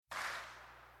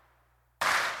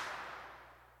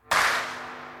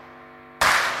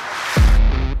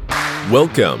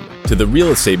Welcome to the Real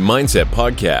Estate Mindset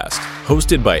Podcast,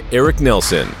 hosted by Eric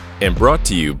Nelson and brought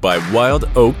to you by Wild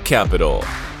Oak Capital.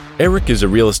 Eric is a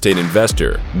real estate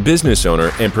investor, business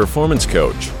owner, and performance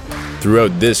coach.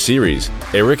 Throughout this series,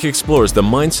 Eric explores the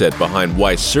mindset behind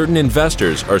why certain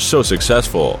investors are so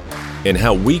successful and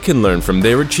how we can learn from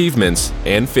their achievements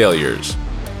and failures.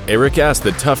 Eric asks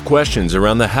the tough questions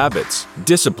around the habits,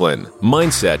 discipline,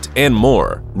 mindset, and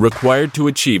more required to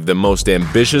achieve the most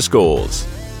ambitious goals.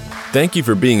 Thank you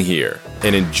for being here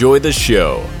and enjoy the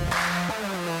show.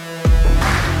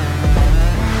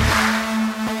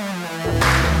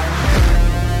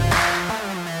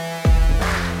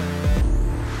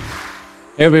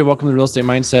 Hey everybody, welcome to Real Estate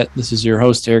Mindset. This is your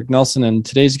host, Eric Nelson, and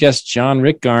today's guest, John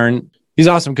Rickgarn. He's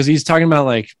awesome because he's talking about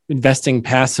like investing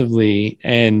passively,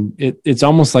 and it's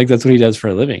almost like that's what he does for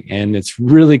a living. And it's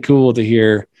really cool to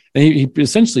hear. And he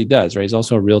essentially does, right? He's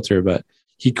also a realtor, but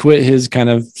he quit his kind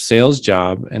of sales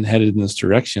job and headed in this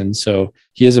direction. So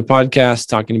he has a podcast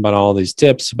talking about all these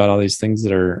tips, about all these things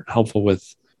that are helpful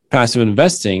with passive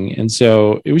investing. And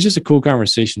so it was just a cool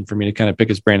conversation for me to kind of pick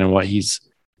his brain on what he's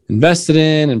invested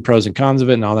in and pros and cons of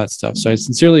it and all that stuff. So I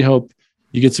sincerely hope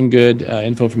you get some good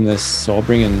info from this. So I'll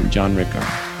bring in John Rickgarn.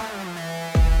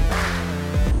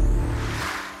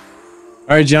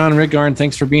 All right, John Rickgarn,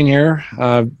 thanks for being here.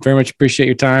 Very much appreciate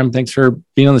your time. Thanks for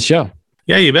being on the show.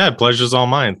 Yeah, you bet. Pleasure's all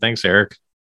mine. Thanks, Eric.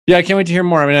 Yeah, I can't wait to hear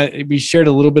more. I mean, we shared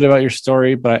a little bit about your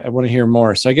story, but I want to hear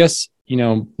more. So I guess,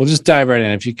 we'll just dive right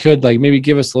in. If you could, maybe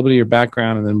give us a little bit of your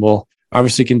background, and then we'll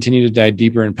obviously continue to dive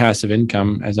deeper in passive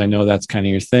income, as I know that's kind of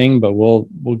your thing, but we'll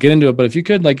get into it. But if you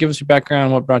could, give us your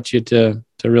background, what brought you to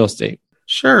real estate?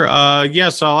 Sure.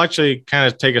 So I'll actually kind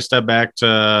of take a step back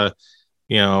to,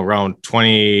 around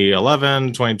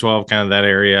 2011, 2012, kind of that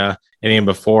area. And even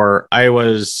before, I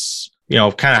was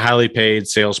kind of highly paid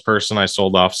salesperson. I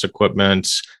sold office equipment,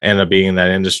 ended up being in that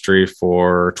industry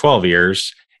for 12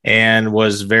 years and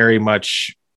was very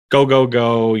much go,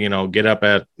 get up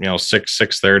at,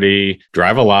 6:30,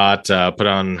 drive a lot, put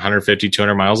on 150,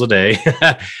 200 miles a day.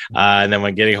 And then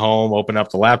when getting home, open up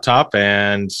the laptop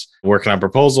and working on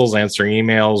proposals, answering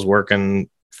emails, working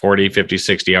 40, 50,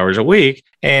 60 hours a week.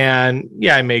 And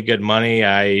yeah, I made good money.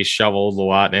 I shoveled a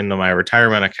lot into my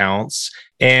retirement accounts.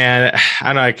 And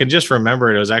I can just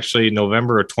remember it was actually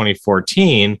November of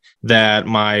 2014 that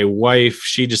my wife,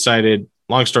 she decided,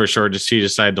 long story short, she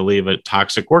decided to leave a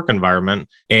toxic work environment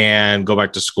and go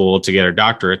back to school to get her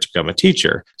doctorate to become a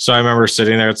teacher. So I remember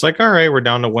sitting there, it's like, all right, we're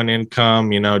down to one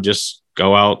income, just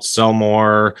go out, sell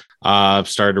more,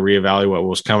 started to reevaluate what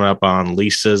was coming up on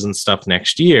leases and stuff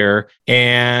next year.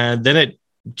 And then it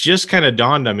just kind of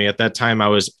dawned on me at that time, I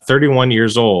was 31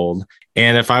 years old.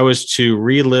 And if I was to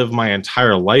relive my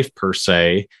entire life per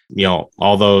se,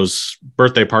 all those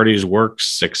birthday parties,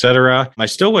 works, etc., I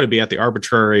still would be at the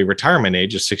arbitrary retirement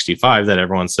age of 65 that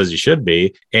everyone says you should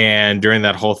be. And during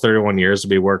that whole 31 years, I'd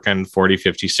be working 40,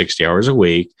 50, 60 hours a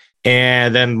week.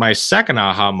 And then my second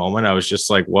aha moment, I was just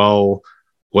like, well,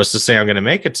 what's to say I'm going to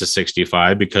make it to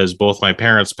 65? Because both my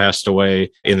parents passed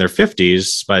away in their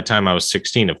 50s by the time I was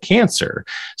 16 of cancer.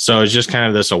 So it was just kind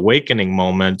of this awakening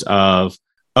moment of,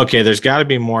 okay, there's got to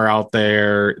be more out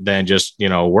there than just,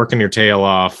 working your tail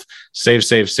off, save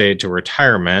to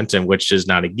retirement, and which is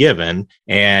not a given.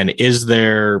 And is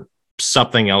there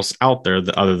something else out there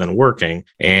other than working?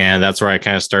 And that's where I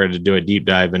kind of started to do a deep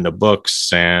dive into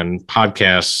books and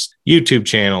podcasts, YouTube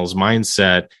channels,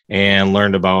 mindset, and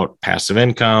learned about passive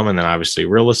income and then obviously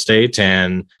real estate,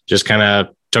 and just kind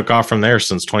of took off from there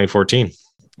since 2014.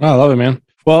 Oh, I love it, man.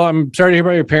 Well, I'm sorry to hear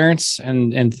about your parents,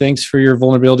 and thanks for your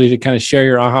vulnerability to kind of share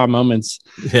your aha moments.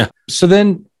 Yeah. So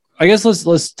then I guess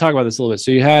let's talk about this a little bit.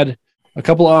 So you had a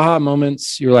couple aha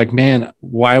moments. You were like, man,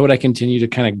 why would I continue to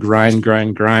kind of grind,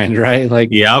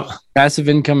 right? Yep. Passive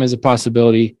income is a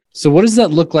possibility. So what does that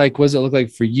look like? What does it look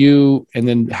like for you? And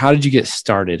then how did you get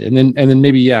started? And then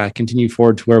maybe, continue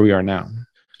forward to where we are now.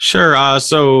 Sure.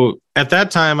 So at that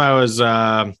time I was,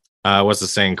 what's the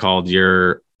saying called?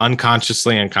 You're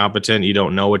unconsciously incompetent. You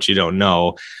don't know what you don't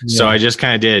know. Yeah. So I just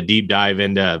kind of did a deep dive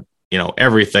into,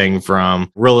 everything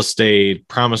from real estate,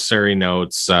 promissory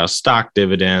notes, stock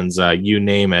dividends, you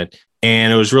name it.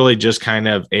 And it was really just kind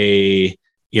of a,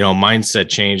 mindset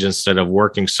change. Instead of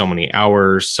working so many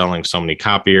hours, selling so many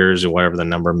copiers or whatever the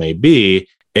number may be,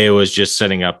 it was just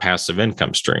setting up passive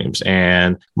income streams.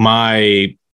 And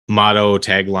my motto,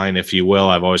 tagline, if you will,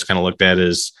 I've always kind of looked at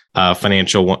as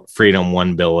financial freedom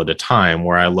one bill at a time,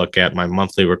 where I look at my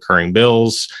monthly recurring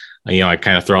bills. I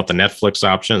kind of throw out the Netflix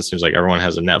option. It seems like everyone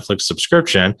has a Netflix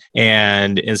subscription.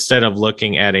 And instead of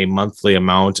looking at a monthly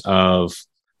amount of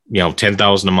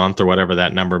 $10,000 a month or whatever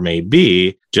that number may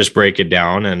be, just break it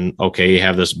down. And okay, you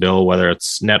have this bill, whether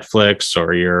it's Netflix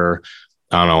or your,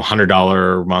 I don't know,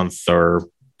 $100 a month or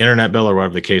internet bill or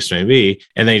whatever the case may be.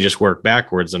 And then you just work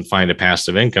backwards and find a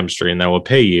passive income stream that will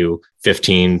pay you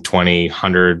 15, 20,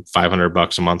 100,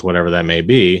 $500 a month, whatever that may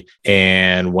be.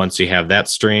 And once you have that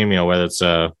stream, whether it's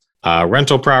a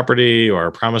rental property or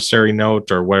a promissory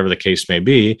note or whatever the case may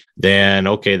be, then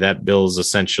okay, that bill is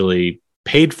essentially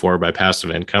paid for by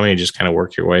passive income, and you just kind of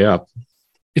work your way up.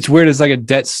 It's weird. It's like a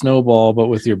debt snowball, but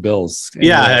with your bills.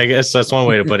 Yeah, I guess that's one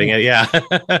way of putting it. Yeah.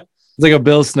 It's like a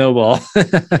bill snowball.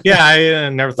 Yeah, I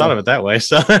never thought of it that way.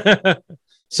 So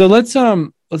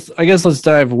let's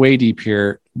dive way deep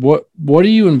here. What do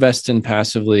you invest in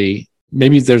passively?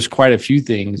 Maybe there's quite a few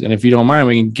things, and if you don't mind,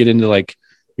 we can get into like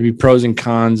maybe pros and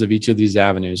cons of each of these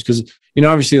avenues. Because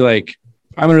obviously, like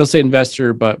I'm a real estate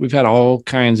investor, but we've had all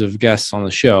kinds of guests on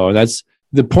the show. That's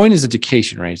the point is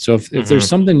education, right? So if there's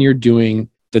something you're doing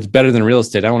that's better than real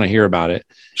estate, I want to hear about it.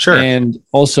 Sure. And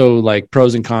also like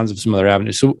pros and cons of some other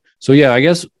avenues. So yeah, I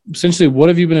guess essentially what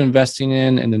have you been investing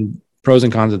in, and then pros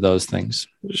and cons of those things?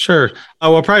 Sure.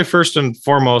 Well, probably first and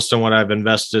foremost, and what I've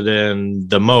invested in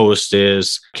the most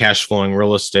is cash flowing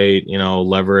real estate,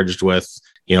 leveraged with,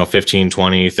 15,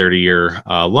 20, 30-year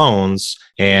loans.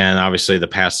 And obviously the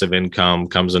passive income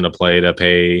comes into play to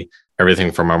pay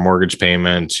everything from our mortgage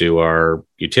payment to our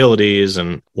utilities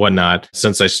and whatnot.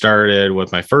 Since I started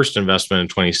with my first investment in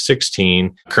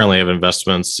 2016, currently have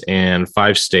investments in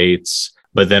 5 states,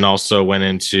 but then also went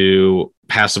into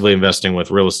passively investing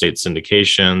with real estate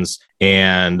syndications.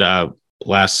 And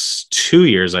last 2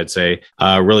 years, I'd say,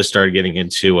 really started getting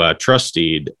into trust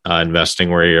deed investing,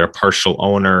 where you're a partial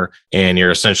owner and you're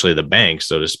essentially the bank,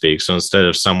 so to speak. So instead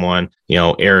of someone,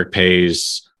 Eric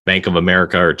pays Bank of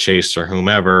America or Chase or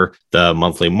whomever the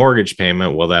monthly mortgage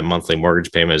payment, well, that monthly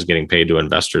mortgage payment is getting paid to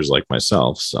investors like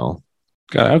myself. So,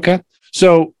 got it. Okay.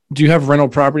 So do you have rental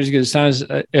properties? Because it sounds,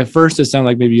 at first it sounded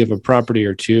like maybe you have a property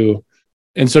or two.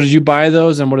 And so did you buy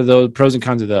those, and what are those pros and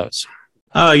cons of those?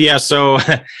 Yeah. So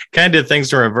kind of did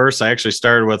things in reverse. I actually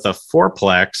started with a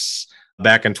fourplex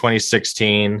back in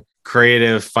 2016.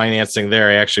 Creative financing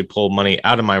there. I actually pulled money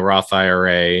out of my Roth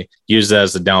IRA, used it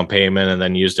as a down payment, and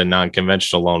then used a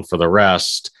non-conventional loan for the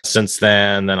rest. Since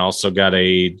then also got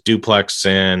a duplex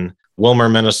in Wilmer,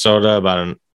 Minnesota, about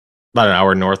an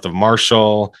hour north of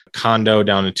Marshall, condo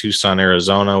down in Tucson,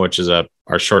 Arizona, which is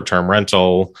our short-term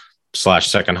rental /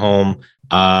 second home,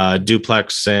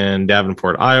 duplex in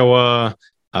Davenport, Iowa,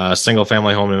 a single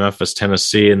family home in Memphis,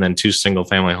 Tennessee, and then 2 single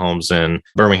family homes in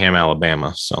Birmingham,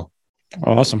 Alabama. So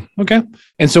awesome. Okay.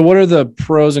 And so what are the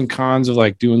pros and cons of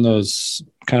like doing those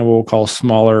kind of what we'll call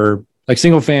smaller, like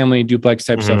single family duplex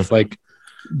type stuff? Like,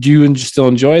 do you still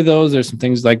enjoy those? There's some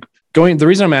things like the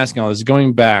reason I'm asking all this is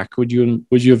going back, would you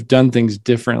have done things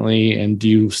differently? And do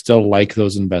you still like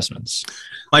those investments?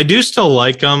 I do still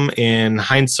like them. In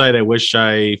hindsight, I wish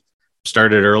I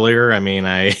started earlier. I mean,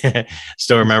 I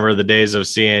still remember the days of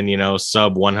seeing,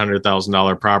 sub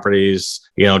 $100,000 properties,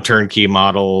 turnkey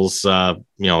models,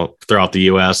 throughout the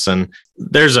US. And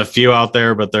there's a few out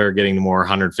there, but they're getting more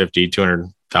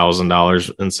 $150,000,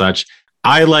 $200,000 and such.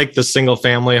 I like the single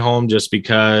family home just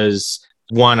because,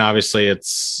 one, obviously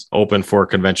it's open for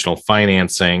conventional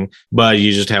financing, but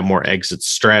you just have more exit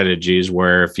strategies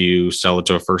where if you sell it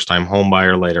to a first-time home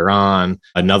buyer later on,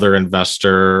 another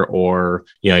investor, or,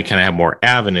 you kind of have more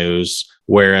avenues.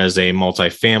 Whereas a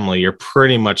multifamily, you're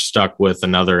pretty much stuck with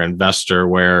another investor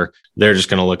where they're just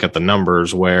going to look at the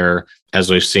numbers, where, as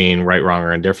we've seen, right, wrong,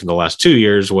 or indifferent the last 2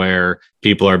 years, where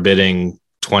people are bidding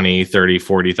 $20,000,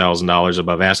 $30,000, $40,000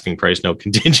 above asking price, no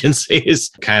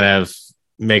contingencies, kind of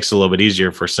makes it a little bit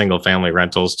easier for single family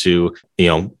rentals to,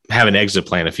 have an exit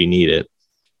plan if you need it.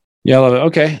 Yeah, I love it.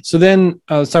 Okay. So then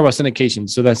let's talk about syndication.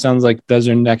 So that sounds like those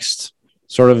are next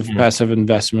sort of passive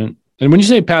investment. And when you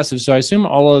say passive, so I assume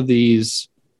all of these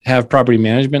have property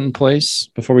management in place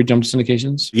before we jump to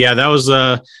syndications? Yeah, that was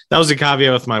a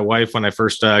caveat with my wife when I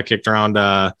first kicked around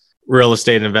real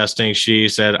estate investing. She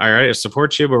said, all right, I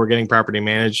support you, but we're getting property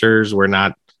managers. We're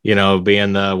not,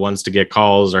 being the ones to get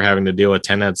calls or having to deal with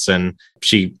tenants. And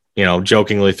she,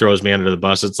 jokingly throws me under the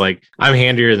bus. It's like, I'm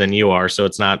handier than you are. So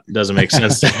doesn't make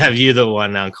sense to have you the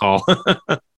one on call.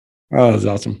 Oh, that's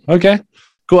awesome. Okay,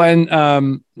 cool. And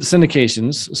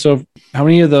syndications. So how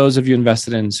many of those have you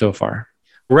invested in so far?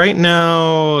 Right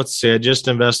now, let's see, I just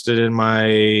invested in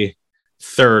my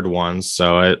 3rd one.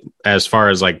 So as far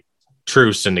as like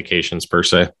true syndications per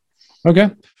se. Okay,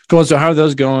 cool. So how are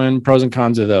those going? Pros and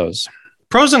cons of those?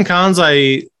 Pros and cons,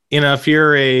 if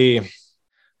you're a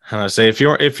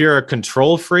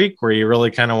control freak where you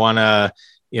really kind of want to,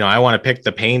 I want to pick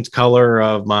the paint color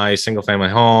of my single family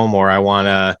home, or I want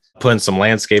to put in some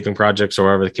landscaping projects or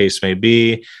whatever the case may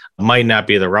be, might not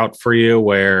be the route for you,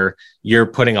 where you're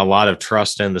putting a lot of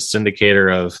trust in the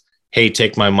syndicator of, hey,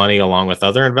 take my money along with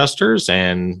other investors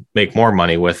and make more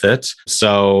money with it.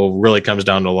 So really comes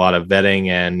down to a lot of vetting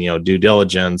and, due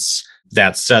diligence.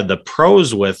 That said, the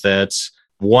pros with it,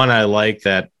 one, I like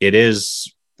that it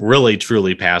is really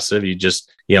truly passive. You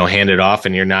just, hand it off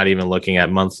and you're not even looking at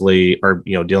monthly or,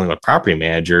 dealing with property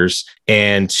managers.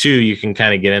 And two, you can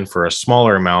kind of get in for a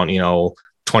smaller amount,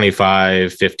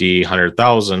 25, 50,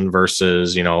 100,000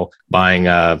 versus, buying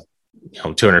a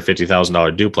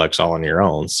 $250,000 duplex all on your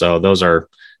own. So those are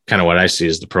kind of what I see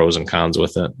as the pros and cons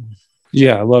with it.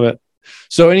 Yeah, I love it.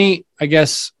 So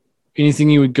anything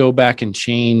you would go back and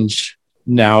change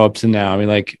now up to now? I mean,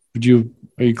 like, are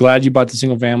you glad you bought the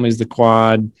single families, the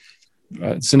quad,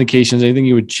 syndications, anything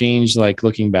you would change, like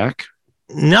looking back?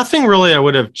 Nothing really I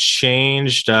would have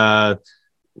changed.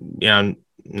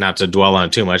 Not to dwell on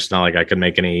it too much. It's not like I could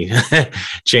make any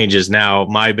changes now.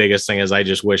 My biggest thing is I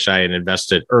just wish I had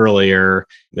invested earlier.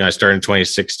 I started in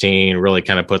 2016, really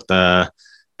kind of put the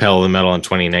pedal to the metal in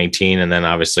 2019. And then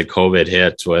obviously COVID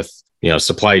hit with,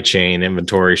 supply chain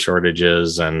inventory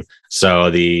shortages. And so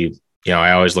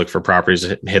I always look for properties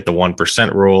that hit the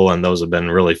 1% rule, and those have been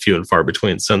really few and far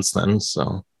between since then.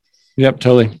 So, yep,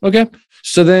 totally. Okay.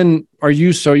 So then are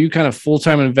you kind of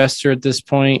full-time investor at this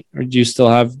point, or do you still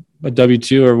have a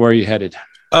W-2, or where are you headed?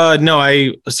 No,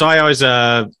 I always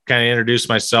kind of introduce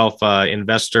myself,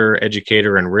 investor,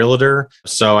 educator, and realtor.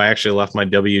 So I actually left my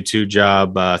W-2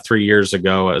 job 3 years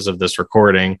ago as of this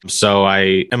recording. So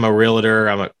I am a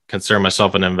realtor. Consider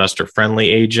myself an investor-friendly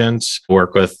agent,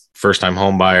 work with first-time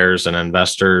home buyers and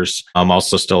investors. I'm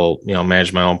also still,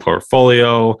 manage my own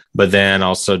portfolio, but then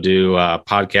also do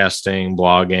podcasting,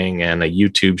 blogging, and a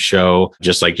YouTube show,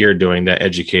 just like you're doing, to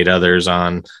educate others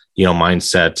on,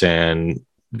 mindset and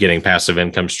getting passive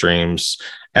income streams,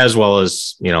 as well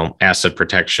as, asset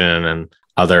protection and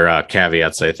other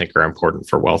caveats I think are important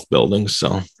for wealth building.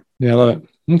 So, yeah, I love it.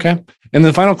 Okay. And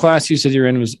the final class you said you're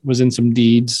in was in some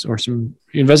deeds, or some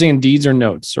investing in deeds or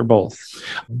notes, or both?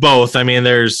 Both. I mean,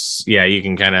 you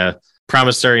can kind of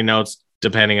promissory notes,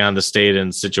 depending on the state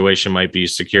and situation, might be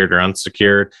secured or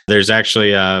unsecured. There's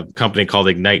actually a company called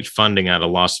Ignite Funding out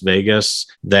of Las Vegas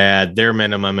that their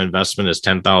minimum investment is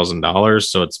 $10,000.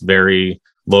 So it's very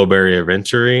low barrier of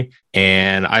entry.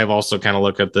 And I've also kind of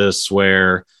looked at this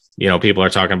where, people are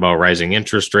talking about rising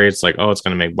interest rates, like, oh, it's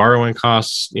going to make borrowing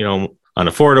costs,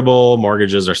 unaffordable,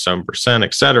 mortgages are 7%,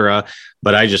 et cetera.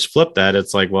 But I just flipped that.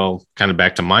 It's like, well, kind of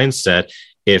back to mindset.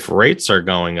 If rates are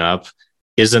going up,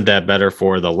 isn't that better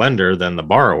for the lender than the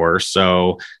borrower?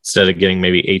 So instead of getting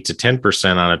maybe 8 to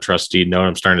 10% on a trust deed note,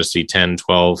 I'm starting to see 10,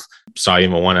 12, saw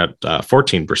even one at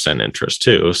 14% interest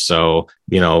too. So,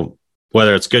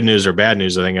 whether it's good news or bad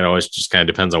news, I think it always just kind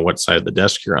of depends on what side of the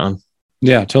desk you're on.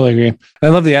 Yeah, totally agree. I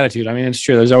love the attitude. I mean, it's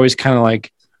true. There's always kind of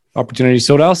like opportunities.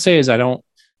 So what I'll say is I don't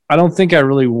think I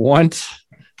really want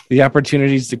the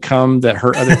opportunities to come that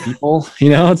hurt other people.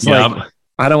 It's like,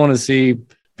 I don't want to see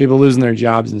people losing their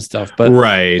jobs and stuff. But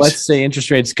let's say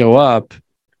interest rates go up,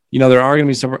 there are going to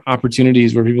be some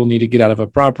opportunities where people need to get out of a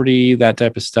property, that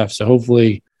type of stuff. So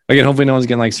hopefully no one's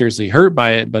getting like seriously hurt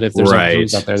by it. But if there's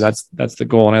opportunities out there, that's the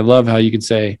goal. And I love how you could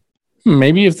say,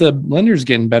 maybe if the lender's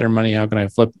getting better money, how can I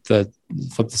flip the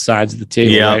sides of the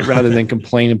table, right? Rather than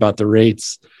complain about the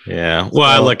rates. Yeah. Well,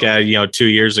 I look at, 2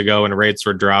 years ago when rates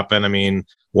were dropping. I mean,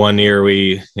 one year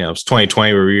it was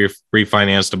 2020, we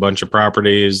refinanced a bunch of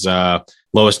properties,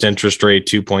 lowest interest rate,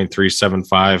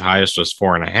 2.375, highest was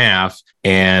 4.5.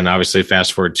 And obviously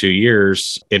fast forward 2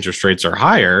 years, interest rates are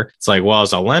higher. It's like, well,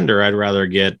 as a lender, I'd rather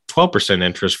get 12%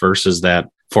 interest versus that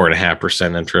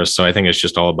 4.5% interest. So I think it's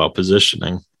just all about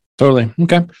positioning. Totally.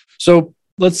 Okay. So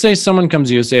let's say someone comes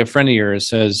to you, say a friend of yours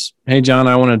says, hey, John,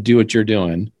 I want to do what you're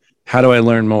doing. How do I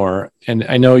learn more? And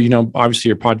I know, obviously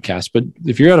your podcast, but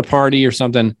if you're at a party or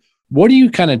something, what are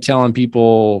you kind of telling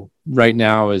people right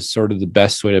now is sort of the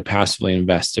best way to passively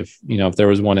invest if there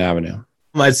was one avenue?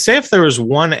 I'd say if there was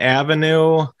one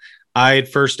avenue, I'd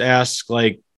first ask,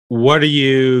 like, what are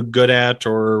you good at,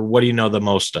 or what do you know the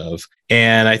most of?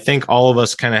 And I think all of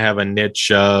us kind of have a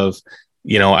niche of,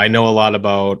 I know a lot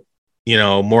about,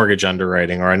 mortgage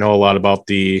underwriting, or I know a lot about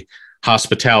the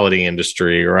hospitality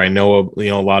industry, or I know,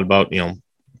 a lot about,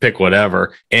 pick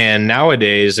whatever. And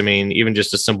nowadays, I mean, even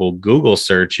just a simple Google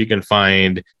search, you can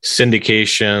find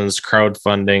syndications,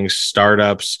 crowdfunding,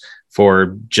 startups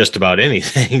for just about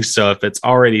anything. So if it's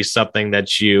already something that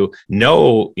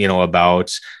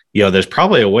about, there's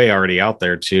probably a way already out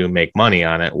there to make money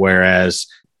on it. Whereas,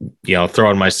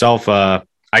 throwing myself a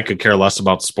I could care less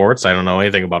about sports. I don't know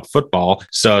anything about football.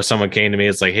 So if someone came to me,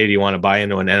 it's like, hey, do you want to buy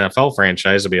into an NFL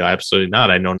franchise? I'd be like, absolutely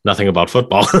not. I know nothing about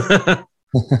football.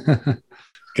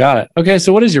 Got it. Okay.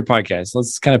 So what is your podcast?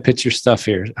 Let's kind of pitch your stuff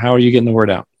here. How are you getting the word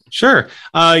out? Sure.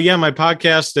 Yeah, my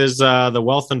podcast is the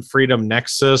Wealth and Freedom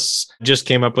Nexus. Just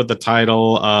came up with the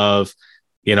title of,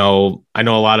 I know a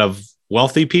lot of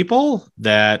wealthy people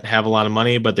that have a lot of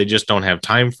money, but they just don't have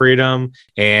time freedom.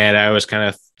 And I always kind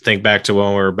of think back to when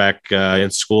we were back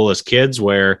in school as kids,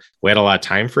 where we had a lot of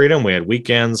time freedom. We had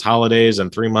weekends, holidays,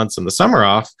 and 3 months in the summer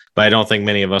off, but I don't think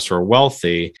many of us were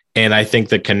wealthy. And I think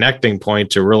the connecting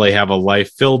point to really have a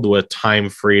life filled with time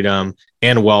freedom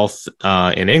and wealth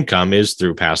and income is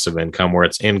through passive income, where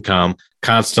it's income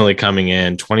constantly coming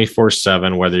in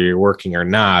 24/7, whether you're working or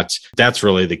not. That's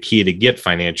really the key to get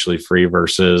financially free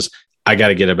versus I got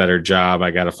to get a better job. I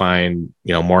got to find,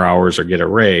 more hours or get a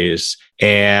raise.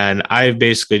 And I've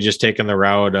basically just taken the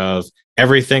route of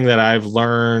everything that I've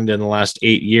learned in the last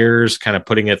 8 years, kind of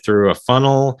putting it through a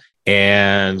funnel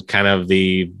and kind of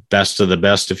the best of the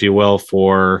best, if you will,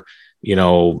 for,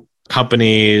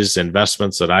 companies,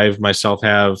 investments that I've myself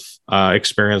have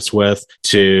experience with,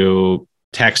 to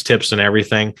tax tips and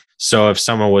everything. So if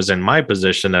someone was in my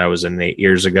position that I was in 8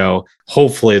 years ago,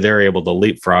 hopefully they're able to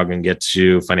leapfrog and get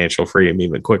to financial freedom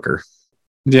even quicker.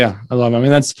 Yeah, I love it. I mean,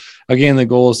 that's, again, the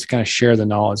goal is to kind of share the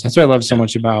knowledge. That's what I love so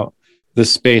much about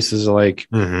this space is like,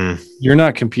 you're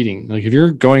not competing. Like if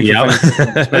you're going,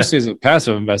 especially as a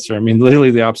passive investor, I mean, literally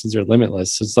the options are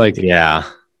limitless. It's like,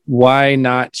 why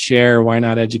not share? Why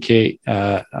not educate?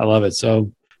 I love it.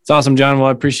 So it's awesome, John. Well,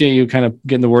 I appreciate you kind of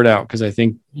getting the word out because I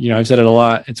think, I've said it a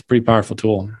lot. It's a pretty powerful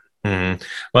tool. Mm-hmm.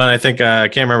 Well, I think I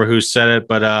can't remember who said it,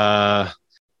 but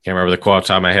can't remember the quote off the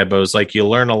top of my head, but it was like, you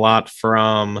learn a lot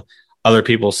from other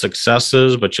people's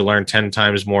successes, but you learn 10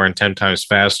 times more and 10 times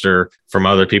faster from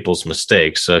other people's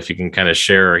mistakes. So if you can kind of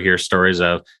share or hear stories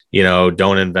of,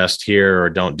 don't invest here or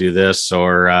don't do this,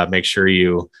 or make sure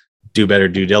you do better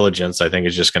due diligence, I think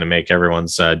it's just going to make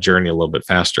everyone's journey a little bit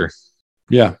faster.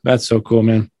 Yeah, that's so cool,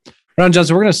 man. Ron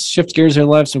Johnson, we're going to shift gears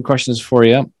here. I have some questions for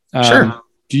you. Sure.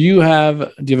 Do you have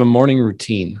a morning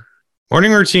routine?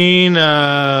 Morning routine,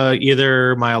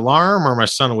 either my alarm or my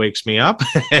son wakes me up.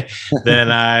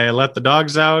 Then I let the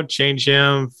dogs out, change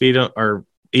him, feed him, or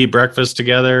eat breakfast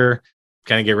together,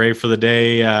 kind of get ready for the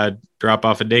day, drop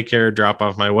off at daycare, drop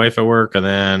off my wife at work. And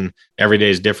then every day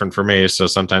is different for me. So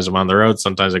sometimes I'm on the road,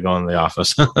 sometimes I go in the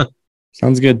office.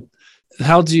 Sounds good.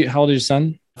 How old is your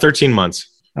son? 13 months.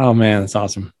 Oh man, that's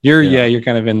awesome. You're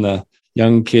kind of in the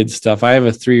young kids stuff. I have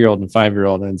a 3-year-old and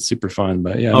 5-year-old and it's super fun,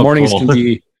 but mornings can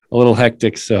be a little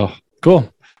hectic. So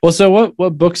cool. Well, so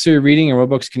what books are you reading or what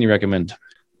books can you recommend?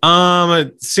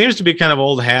 It seems to be kind of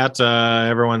old hat.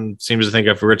 Everyone seems to think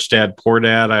of Rich Dad, Poor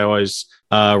Dad. I always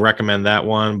recommend that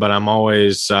one, but I'm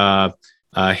always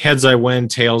Heads I Win,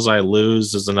 Tails I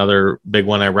Lose is another big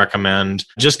one I recommend.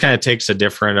 Just kind of takes a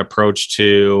different approach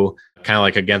to kind of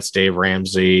like Against Dave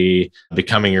Ramsey,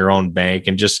 becoming your own bank,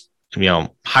 and just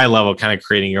high level kind of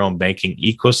creating your own banking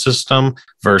ecosystem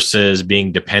versus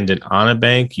being dependent on a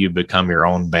bank. You become your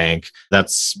own bank.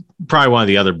 That's probably one of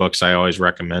the other books I always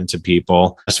recommend to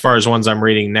people. As far as ones I'm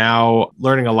reading now,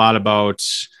 learning a lot about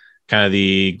kind of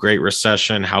the Great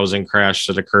Recession, housing crash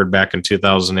that occurred back in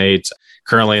 2008.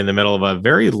 Currently in the middle of a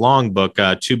very long book,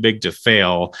 Too Big to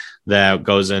Fail, that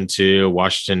goes into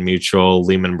Washington Mutual,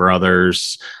 Lehman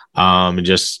Brothers, and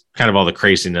just kind of all the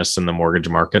craziness in the mortgage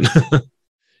market.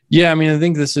 Yeah, I mean, I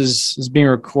think this is being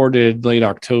recorded late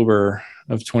October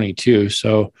of 22.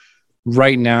 So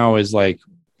right now is like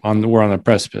we're on the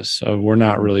precipice. So we're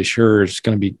not really sure it's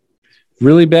going to be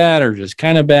really bad or just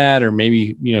kind of bad, or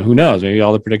maybe, who knows? Maybe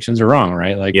all the predictions are wrong,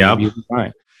 right? Like, maybe it'll be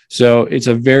fine. So it's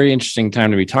a very interesting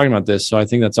time to be talking about this. So I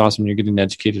think that's awesome. You're getting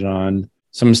educated on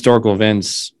some historical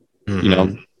events,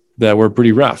 that were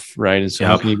pretty rough, right? And so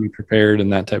how can you be prepared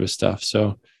and that type of stuff?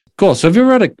 So cool. So have you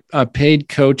ever had a paid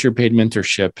coach or paid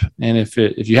mentorship? And if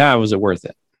you have, was it worth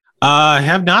it? I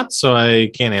have not, so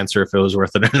I can't answer if it was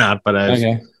worth it or not, but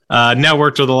I've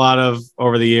networked with a lot of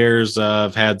over the years.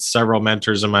 I've had several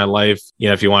mentors in my life.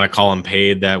 If you want to call them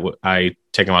paid, that I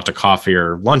take them out to coffee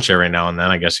or lunch every now and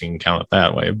then. I guess you can count it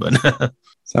that way, but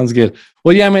sounds good.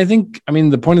 Well, yeah, I mean,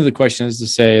 the point of the question is to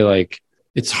say, like,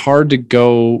 it's hard to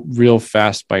go real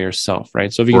fast by yourself,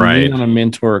 right? So if you can lean on a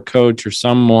mentor or coach or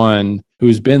someone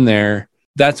who's been there,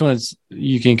 that's when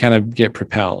you can kind of get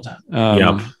propelled.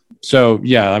 So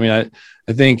yeah, I mean,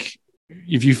 I think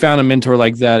if you found a mentor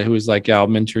like that who was like, I'll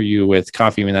mentor you with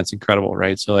coffee, I mean, that's incredible,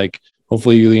 right? So like,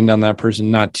 hopefully you leaned on that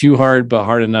person, not too hard, but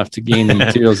hard enough to gain the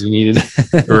materials you needed.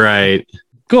 Right.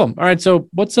 Cool. All right. So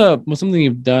what's something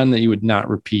you've done that you would not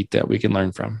repeat that we can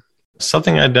learn from?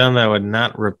 Something I've done that I would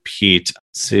not repeat.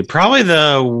 Let's see, probably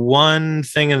the one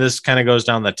thing, and this kind of goes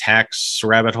down the tax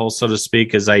rabbit hole, so to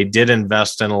speak, is I did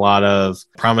invest in a lot of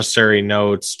promissory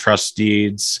notes, trust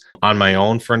deeds on my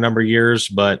own for a number of years.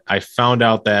 But I found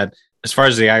out that as far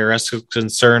as the IRS is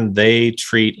concerned, they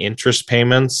treat interest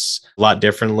payments a lot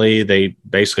differently. They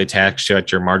basically tax you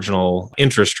at your marginal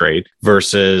interest rate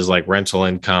versus like rental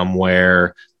income,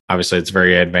 where obviously it's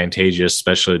very advantageous,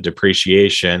 especially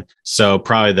depreciation. So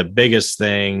probably the biggest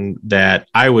thing that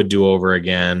I would do over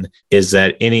again is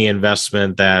that any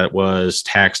investment that was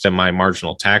taxed in my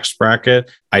marginal tax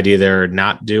bracket, I'd either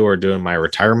not do or do in my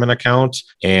retirement account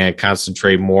and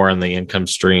concentrate more on the income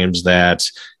streams that,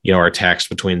 are taxed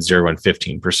between 0 and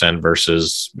 15%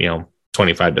 versus,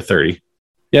 25 to 30.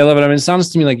 Yeah, I love it. I mean, it sounds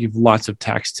to me like you've lots of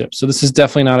tax tips. So this is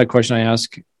definitely not a question I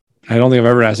ask. I don't think I've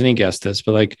ever asked any guest this,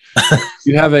 but like,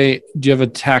 do you have a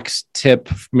tax tip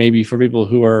maybe for people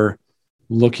who are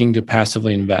looking to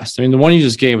passively invest? I mean, the one you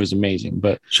just gave was amazing,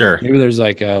 but sure, maybe there's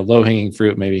like a low hanging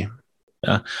fruit, maybe.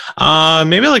 Yeah,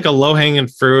 maybe like a low hanging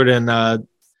fruit, and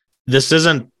this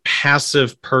isn't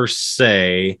passive per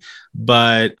se,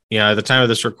 but at the time of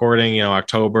this recording,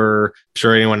 October, I'm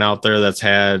sure anyone out there that's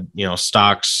had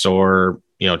stocks or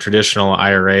traditional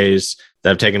IRAs that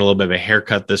have taken a little bit of a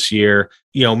haircut this year,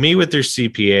 meet with your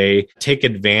CPA, take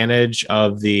advantage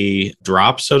of the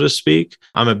drop, so to speak.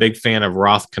 I'm a big fan of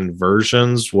Roth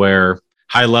conversions, where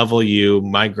high level, you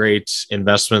migrate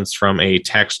investments from a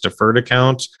tax deferred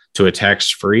account to a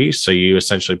tax-free. So you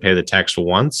essentially pay the tax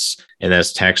once and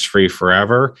that's tax-free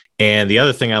forever. And the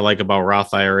other thing I like about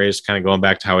Roth IRAs, kind of going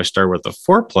back to how I started with the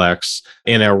fourplex,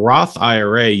 in a Roth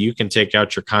IRA, you can take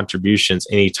out your contributions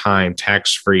anytime,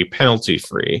 tax-free,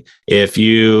 penalty-free. If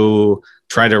you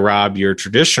try to rob your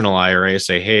traditional IRA,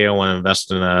 say, hey, I want to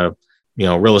invest in a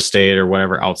real estate or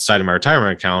whatever outside of my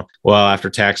retirement account, well, after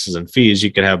taxes and fees,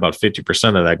 you could have about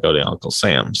 50% of that go to Uncle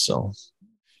Sam. So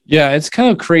yeah, it's kind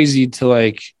of crazy to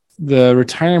like, the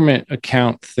retirement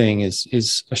account thing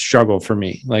is a struggle for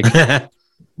me. Like,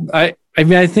 I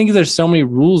mean, I think there's so many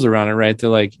rules around it, right? That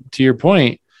like, to your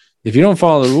point, if you don't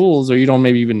follow the rules or you don't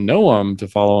maybe even know them to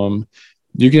follow them,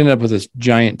 you can end up with this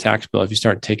giant tax bill if you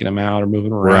start taking them out or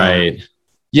moving around. Right.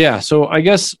 Yeah. So I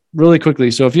guess really quickly.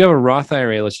 So if you have a Roth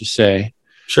IRA, let's just say,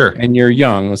 sure, and you're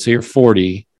young, let's say you're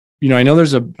 40, I know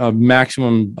there's a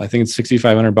maximum, I think it's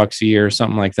 $6,500 a year or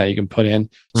something like that you can put in.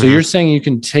 So you're saying you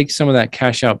can take some of that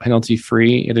cash out penalty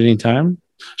free at any time?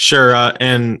 Sure.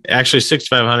 And actually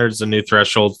 6,500 is the new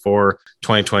threshold for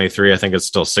 2023. I think it's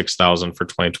still 6,000 for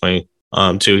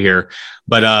 2022 here.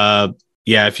 But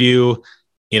yeah, if you,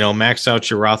 max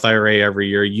out your Roth IRA every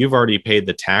year, you've already paid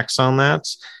the tax on that.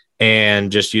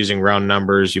 And just using round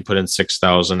numbers, you put in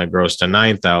 6,000, it grows to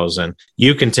 9,000.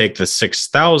 You can take the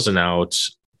 6,000 out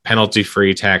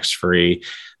penalty-free, tax-free.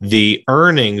 The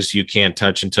earnings you can't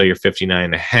touch until you're 59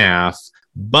 and a half.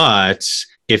 But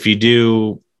if you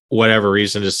do, whatever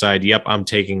reason, decide, yep, I'm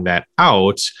taking that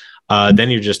out, then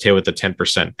you're just hit with a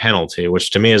 10% penalty, which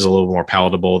to me is a little more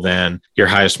palatable than your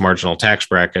highest marginal tax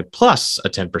bracket plus a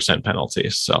 10%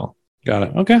 penalty. So got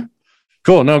it. Okay,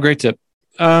 cool. No, great tip.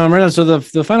 Right on. So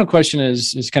the final question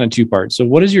is kind of two parts. So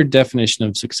what is your definition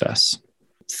of success?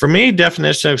 For me,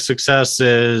 definition of success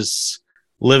is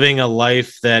living a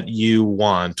life that you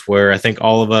want, where I think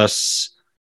all of us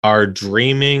are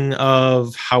dreaming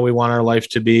of how we want our life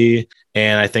to be.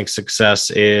 And I think success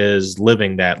is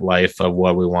living that life of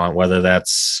what we want, whether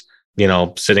that's,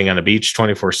 sitting on a beach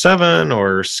 24/7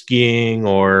 or skiing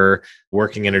or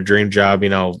working in a dream job.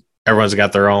 Everyone's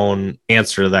got their own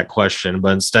answer to that question.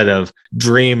 But instead of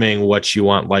dreaming what you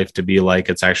want life to be like,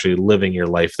 it's actually living your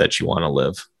life that you want to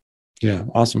live. Yeah.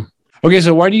 Awesome. Okay,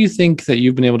 so why do you think that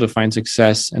you've been able to find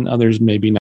success and others maybe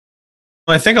not?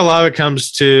 I think a lot of it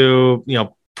comes to,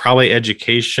 probably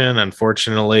education.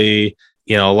 Unfortunately,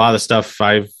 a lot of the stuff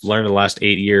I've learned in the last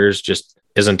 8 years just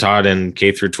isn't taught in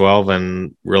K through 12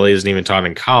 and really isn't even taught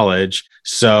in college.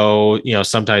 So,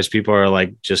 sometimes people are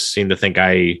like, just seem to think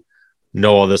I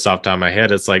know all this off the top of my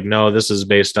head. It's like, no, this is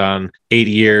based on 8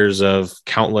 years of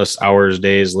countless hours,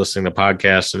 days, listening to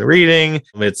podcasts and reading.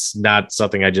 It's not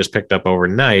something I just picked up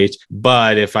overnight,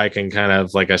 but if I can kind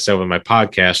of, like I said, with my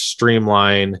podcast,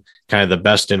 streamline kind of the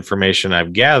best information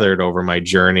I've gathered over my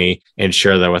journey and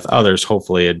share that with others,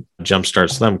 hopefully it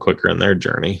jumpstarts them quicker in their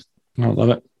journey. I love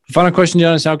it. Final question,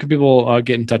 John, is how can people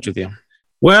get in touch with you?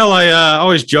 Well, I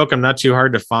always joke I'm not too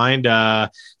hard to find.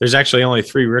 There's actually only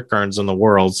 3 Rickgarns in the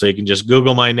world. So you can just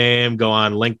Google my name, go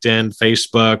on LinkedIn,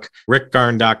 Facebook.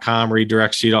 Rickgarn.com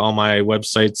redirects you to all my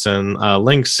websites and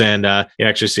links. And you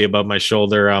actually see above my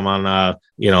shoulder, I'm on,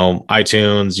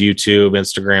 iTunes, YouTube,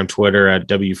 Instagram, Twitter at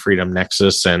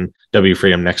WFreedomNexus, and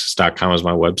WFreedomNexus.com is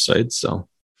my website. So.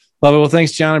 Love it. Well,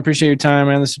 thanks, John. I appreciate your time,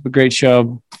 man. This is a great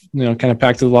show. Kind of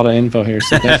packed with a lot of info here.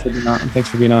 So thanks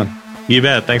for being on. You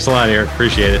bet. Thanks a lot, Eric.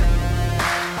 Appreciate it.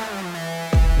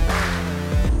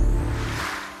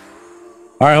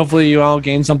 All right. Hopefully you all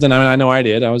gained something. I know I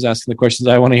did. I was asking the questions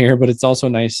I want to hear, but it's also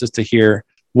nice just to hear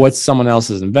what someone else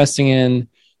is investing in.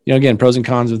 Again, pros and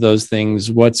cons of those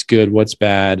things. What's good? What's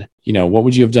bad? What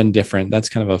would you have done different? That's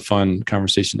kind of a fun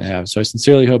conversation to have. So I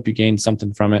sincerely hope you gained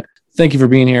something from it. Thank you for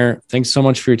being here. Thanks so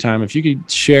much for your time. If you could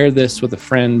share this with a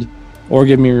friend or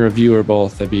give me a review or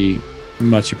both, that'd be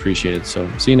much appreciated. So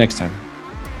see you next time.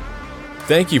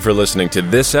 Thank you for listening to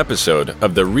this episode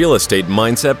of the Real Estate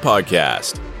Mindset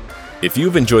Podcast. If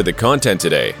you've enjoyed the content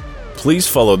today, please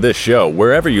follow this show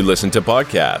wherever you listen to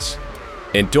podcasts.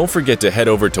 And don't forget to head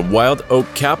over to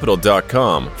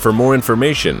wildoakcapital.com for more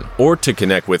information or to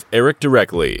connect with Eric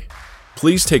directly.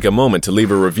 Please take a moment to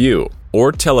leave a review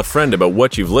or tell a friend about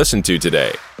what you've listened to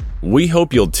today. We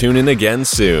hope you'll tune in again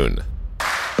soon.